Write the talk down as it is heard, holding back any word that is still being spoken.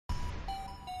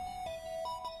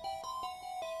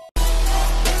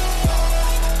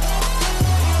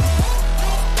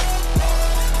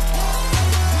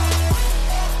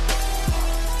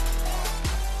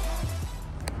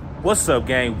What's up,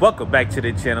 gang? Welcome back to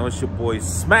the channel. It's your boy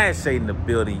Smash 8 in the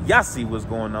building. Y'all see what's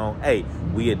going on. Hey,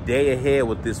 we a day ahead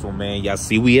with this one, man. Y'all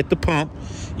see we at the pump.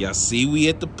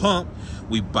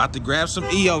 We about to grab some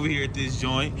E over here at this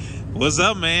joint. What's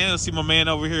up, man? I see my man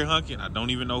over here hunking. I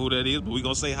don't even know who that is, but we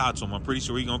gonna say hi to him. I'm pretty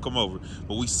sure he gonna come over.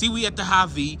 But we see we at the high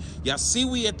V. Y'all see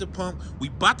we at the pump. We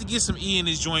about to get some E in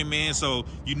this joint, man. So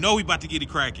you know we about to get it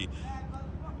cracking.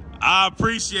 I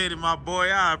appreciate it, my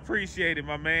boy. I appreciate it,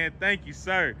 my man. Thank you,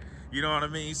 sir. You know what I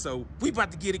mean? So we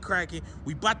about to get it cracking.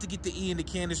 We about to get the E in the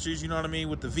canisters, you know what I mean,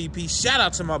 with the VP. Shout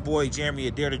out to my boy Jeremy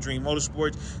at Dare to Dream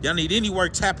Motorsports. Y'all need any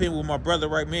work, tap in with my brother,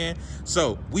 right, man?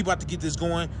 So we about to get this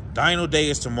going. Dyno Day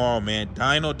is tomorrow, man.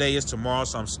 Dyno Day is tomorrow.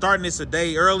 So I'm starting this a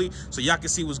day early so y'all can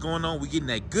see what's going on. We getting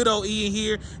that good old E in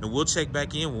here, and we'll check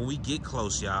back in when we get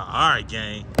close, y'all. All right,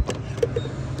 gang.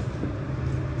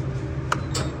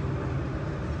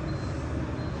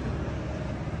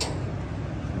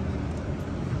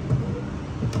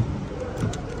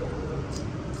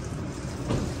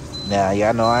 Now,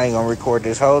 y'all know I ain't gonna record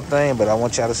this whole thing, but I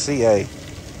want y'all to see, hey,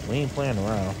 we ain't playing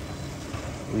around.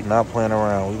 We not playing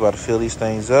around. We about to fill these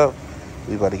things up.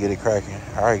 We about to get it cracking.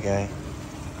 All right, gang.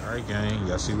 All right, gang.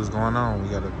 Y'all see what's going on. We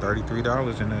got a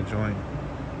 $33 in that joint.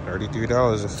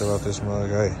 $33 to fill out this mug.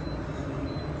 Hey,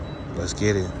 let's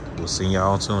get it. We'll see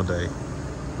y'all on Tuesday.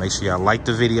 Make sure y'all like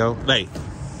the video. Hey,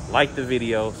 like the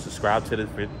video. Subscribe to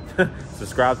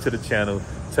the channel.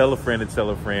 Tell a friend and tell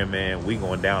a friend, man. We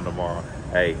going down tomorrow.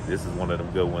 Hey, this is one of them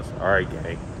good ones. All right,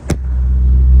 gang.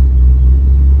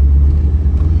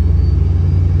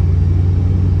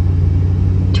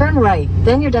 Turn right,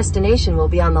 then your destination will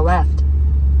be on the left.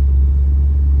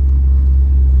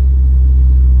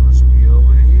 Must be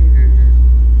over here.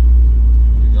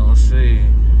 We gonna see.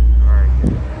 All right.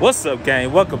 What's up,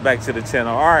 gang? Welcome back to the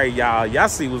channel. All right, y'all. Y'all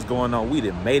see what's going on. We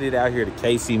done made it out here to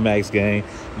KC Max, gang.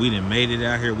 We done made it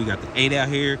out here. We got the 8 out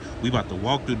here. We about to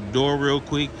walk through the door real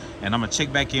quick, and I'm gonna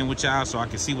check back in with y'all so I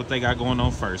can see what they got going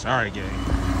on first. All right, gang.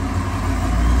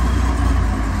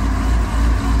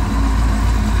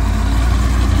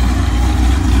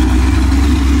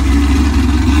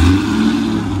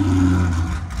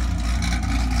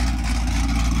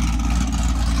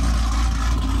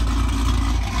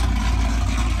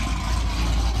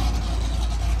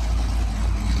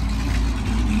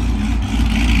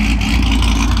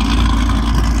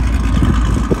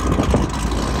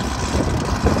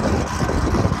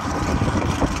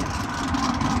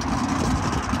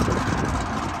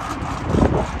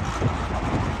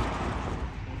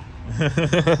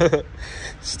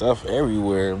 Stuff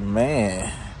everywhere,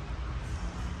 man.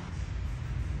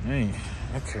 Hey,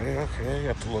 okay.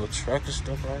 Got the little tractor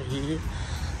stuff right here.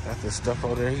 Got this stuff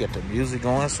over there. He got the music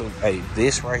going. So, hey,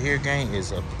 this right here, gang,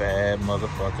 is a bad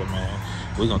motherfucker, man.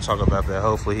 We're gonna talk about that.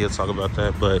 Hopefully, he'll talk about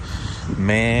that. But,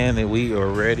 man, we are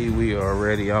ready.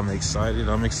 I'm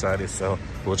excited. So,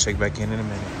 we'll check back in a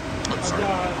minute.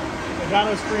 I've got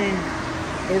a dyno screen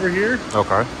over here.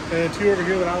 Okay. And 2 over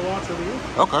here that I watch over here.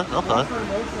 Okay. I had to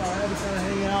kind of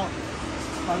hang out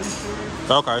by these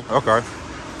chairs. Okay.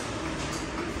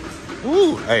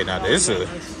 Ooh, hey, now this is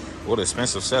what an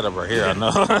expensive setup right here, I know.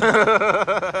 I've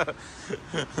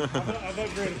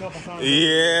upgraded a couple times.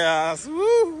 Yeah,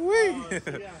 woo-wee.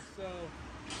 So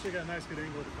she got a nice good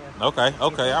angle with the car.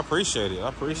 Okay, I appreciate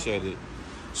it.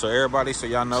 So everybody, so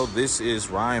y'all know, this is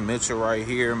Ryan Mitchell right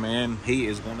here, man. He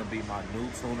is going to be my new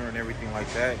tuner and everything like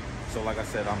that. So like I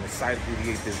said, I'm excited to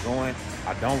get this going.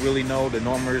 I don't really know the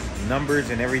numbers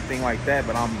and everything like that,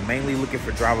 but I'm mainly looking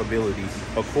for drivability.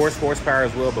 Of course, horsepower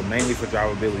as well, but mainly for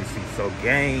drivability. So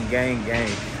gang.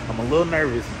 I'm a little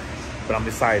nervous, but I'm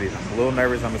excited.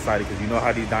 I'm excited because you know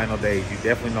how these dyno days, you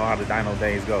definitely know how the dyno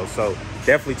days go. So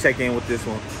definitely check in with this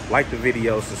one. Like the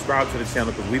video, subscribe to the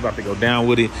channel because we about to go down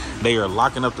with it. They are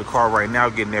locking up the car right now,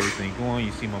 getting everything going.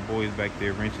 You see my boys back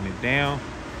there wrenching it down.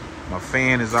 My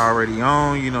fan is already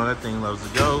on. You know that thing loves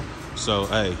to go. So,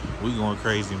 hey, we going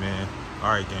crazy, man.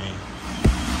 All right, gang.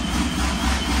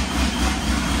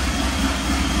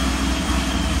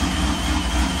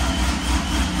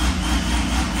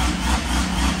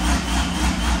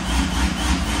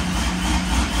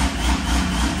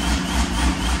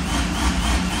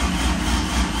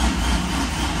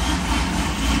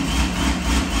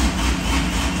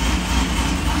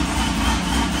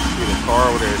 See the car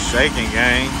over there shaking,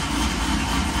 gang.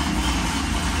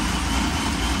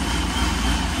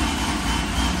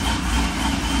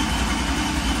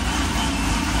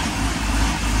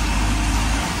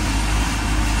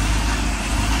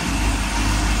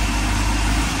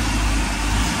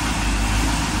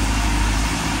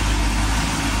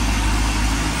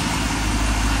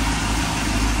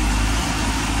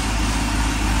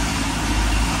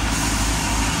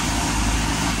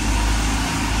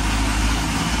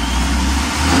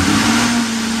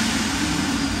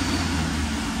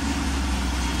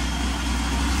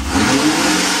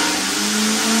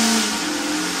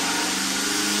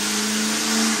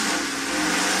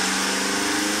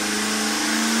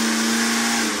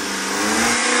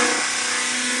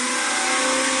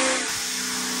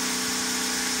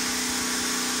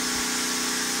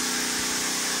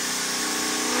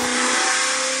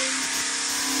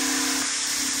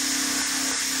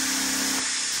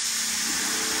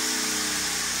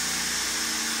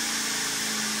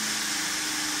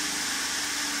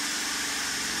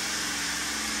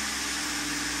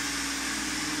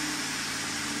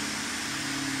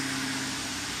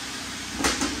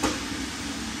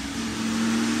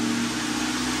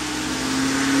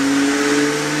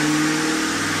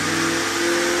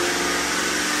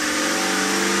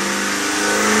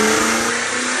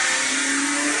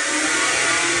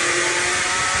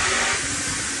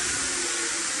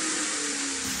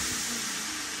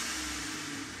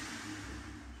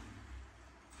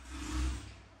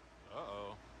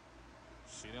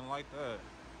 like that.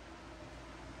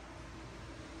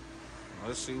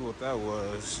 Let's see what that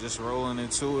was. Just rolling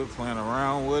into it, playing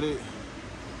around with it.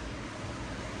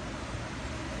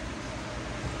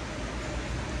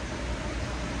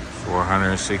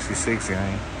 $466,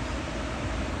 gang.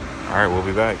 All right, we'll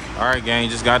be back. All right, gang,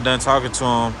 just got done talking to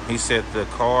him. He said the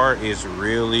car is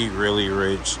really, really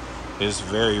rich. It's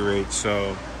very rich.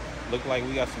 So, look like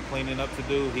we got some cleaning up to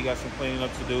do. He got some cleaning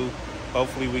up to do.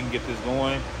 Hopefully, we can get this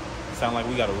going. Sound like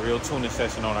we got a real tuning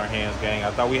session on our hands, gang.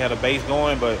 I thought we had a base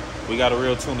going, but we got a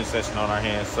real tuning session on our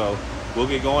hands. So, we'll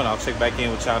get going. I'll check back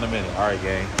in with y'all in a minute. All right,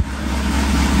 gang.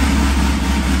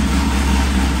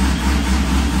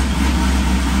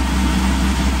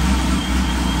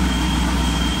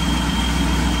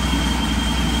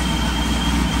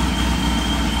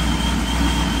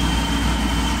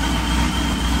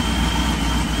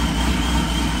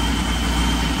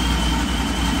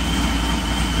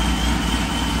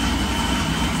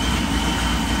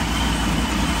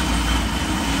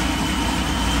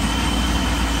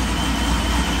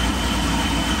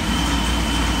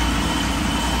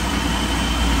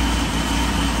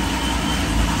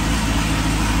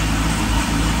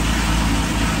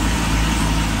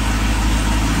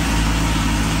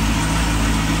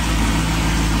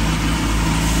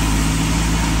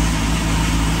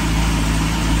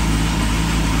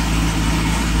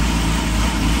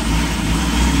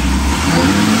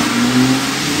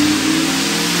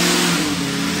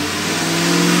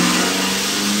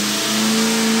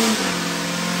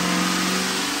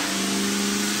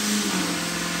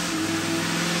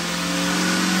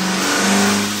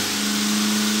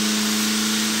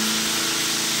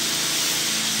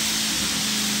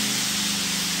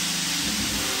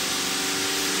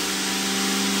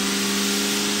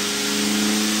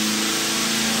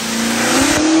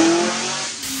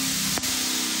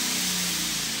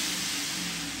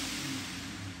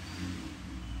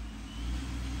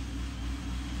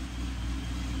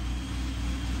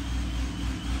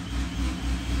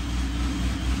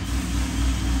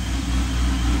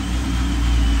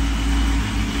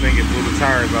 Think it blew the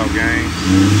tires out, gang.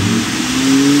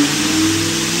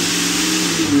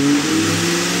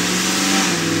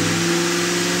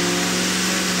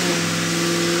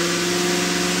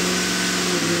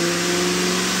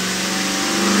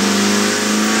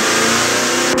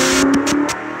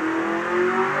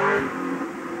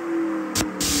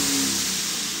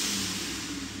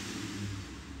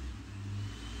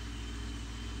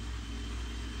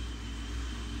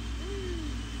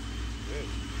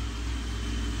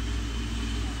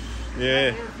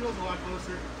 Yeah. It feels a lot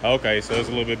closer. Okay, so it's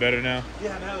a little bit better now.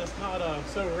 Yeah, now it's not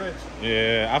so rich.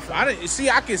 Yeah, I didn't see.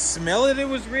 I could smell it. It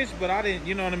was rich, but I didn't.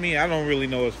 You know what I mean? I don't really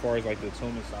know as far as like the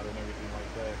tuning side and everything like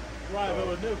that. Right, so, but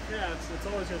with no cats, it's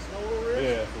always gonna smell a little rich.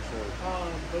 Yeah, for sure.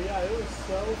 But yeah, it was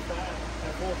so fast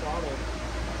at full throttle.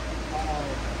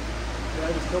 Yeah,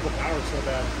 I just killed the power so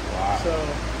bad. Wow. So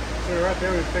right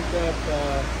there, we picked up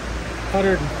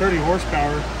 130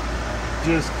 horsepower,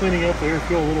 just cleaning up the air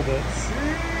fuel a little bit.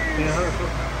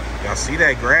 Yeah. Y'all see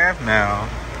that graph now?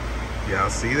 Y'all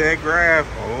see that graph?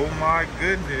 Oh my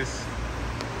goodness.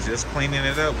 Just cleaning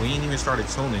it up. We ain't even started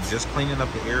tuning. Just cleaning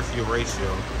up the air fuel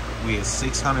ratio. We at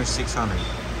 600, 600.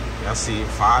 Y'all see it?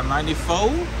 594,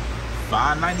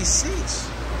 596.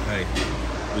 Hey,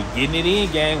 we getting it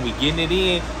in, gang. We getting it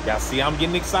in. Y'all see I'm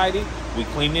getting excited? We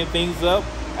cleaning things up.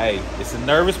 Hey, it's a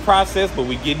nervous process, but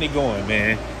we getting it going,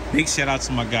 man. Big shout out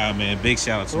to my guy, man. Big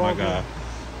shout out to my guy.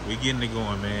 We getting it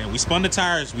going, man. We spun the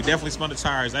tires. We definitely spun the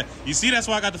tires. You see, that's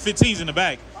why I got the 15s in the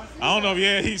back. I don't know.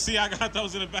 Yeah, you see, I got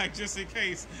those in the back just in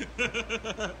case.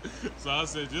 So I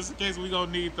said, just in case we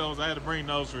gonna need those, I had to bring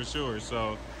those for sure.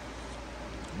 So,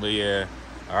 but yeah.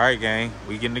 All right, gang.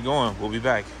 We getting it going. We'll be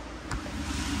back.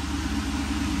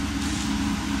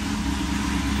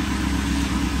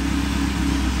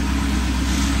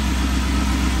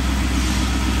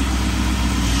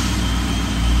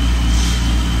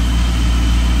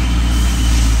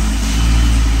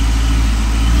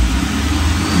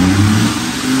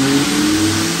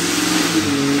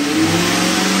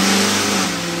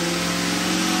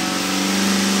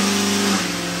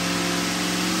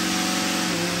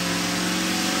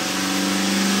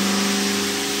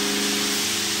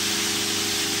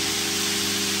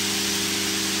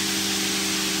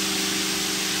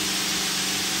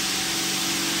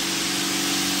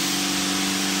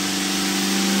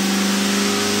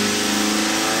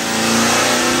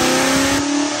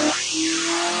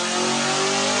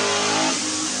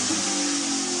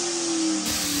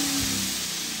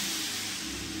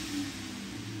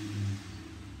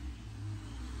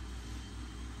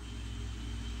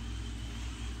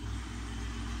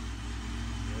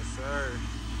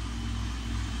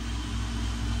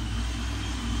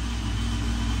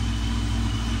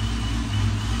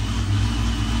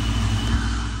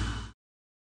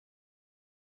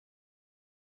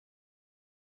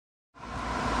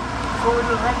 So what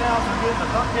we're doing right now is we're getting the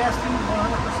pump gas tube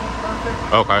 100% perfect.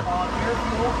 Okay. On air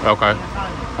fuel. Okay. And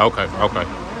timing. Okay. So Okay.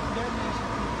 keep it away from detonation,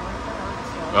 keep it away from Earth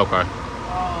itself. Okay.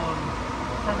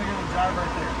 Trying to get the drive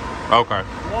right there. Okay.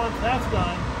 Once that's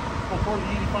done, we'll pour the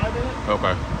E85 in it.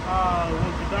 Okay.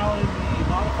 We'll dial in the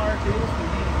modifier cables for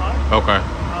the E85. Okay.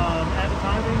 Add the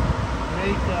timing,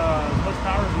 make as much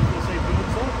power as we feel safe doing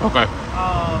so. Okay.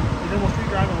 And then we'll street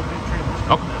drive and we'll do transition.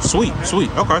 Okay. Sweet. Okay? Sweet.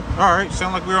 Okay. All right.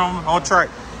 Sound like we're on track.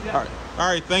 Yeah. All right. All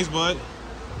right. Thanks, bud.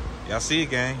 Y'all see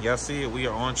it, gang. Y'all see it. We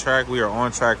are on track. We are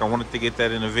on track. I wanted to get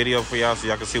that in the video for y'all so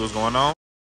y'all can see what's going on.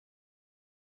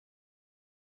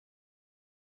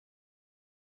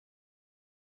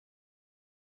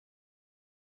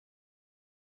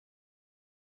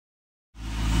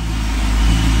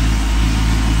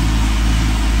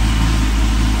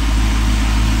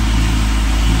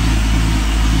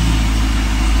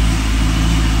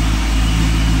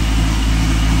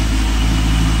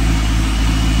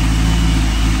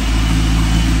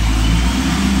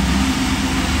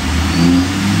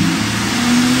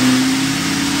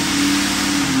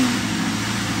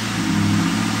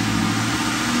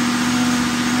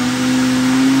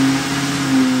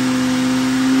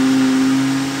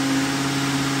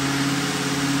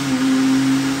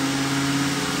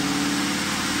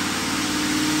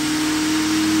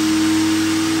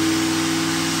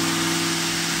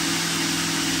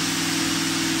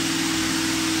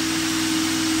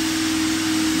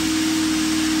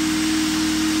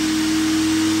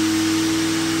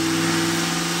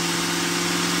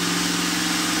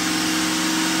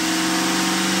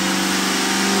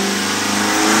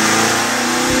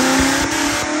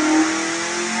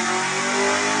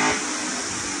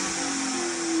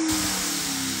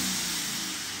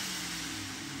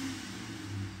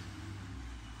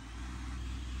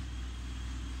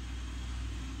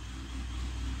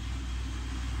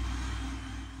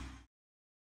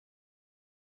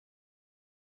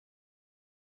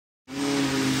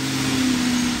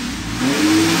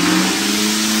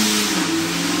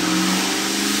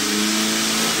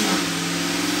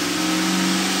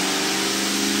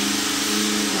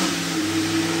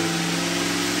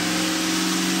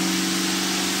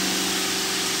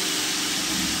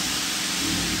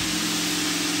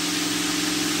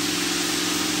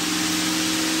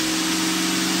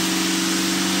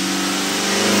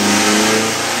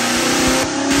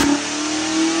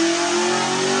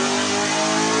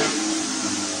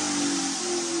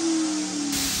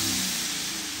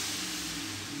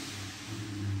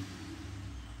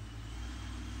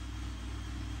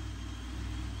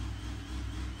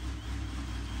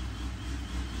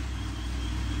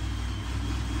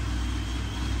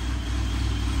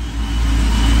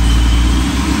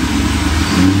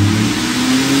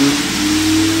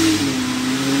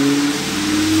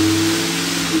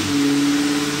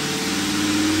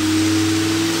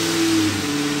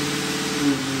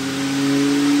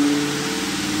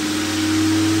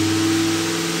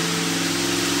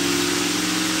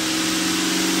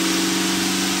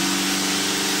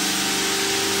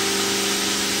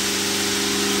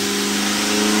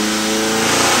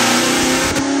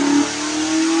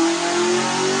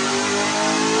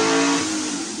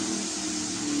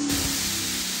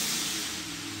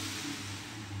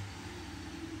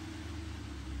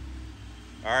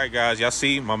 All right, guys, y'all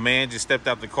see my man just stepped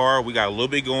out the car. We got a little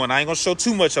bit going. I ain't gonna show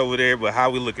too much over there, but how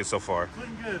we looking so far?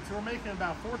 Looking good. So we're making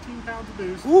about 14 pounds of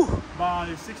boost. Woo.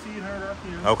 By 6,800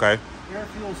 RPM. Okay. Air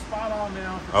fuel spot on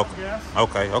now for Okay. pump gas.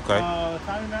 Okay. Okay.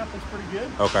 Timing map looks pretty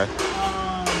good. Okay.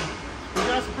 We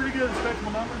got some pretty good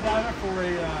inspectable numbers data for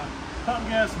a pump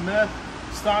gas meth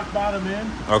stock bottom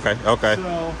end. Okay. Okay.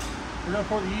 So we're gonna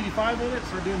pour the E85 in it,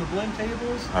 start doing the blend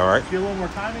tables. All right. Get a little more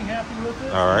timing happy with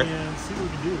it. All right. And see what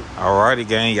we can do. All righty,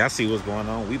 gang. Y'all see what's going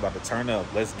on. We about to turn up.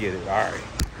 Let's get it. All right.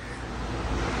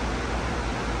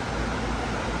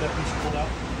 That piece pulled out.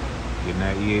 Getting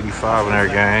that E85 in there,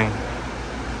 gang.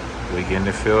 We getting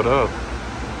it filled up.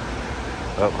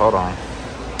 Oh, hold on.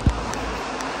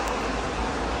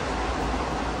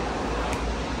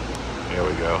 There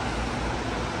we go.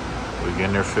 We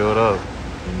getting there filled up.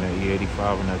 Getting that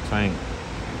E85 in that tank.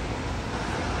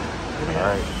 All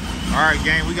right. All right,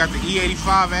 gang. We got the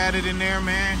E85 added in there,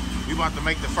 man. We about to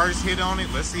make the first hit on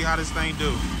it. Let's see how this thing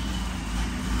do.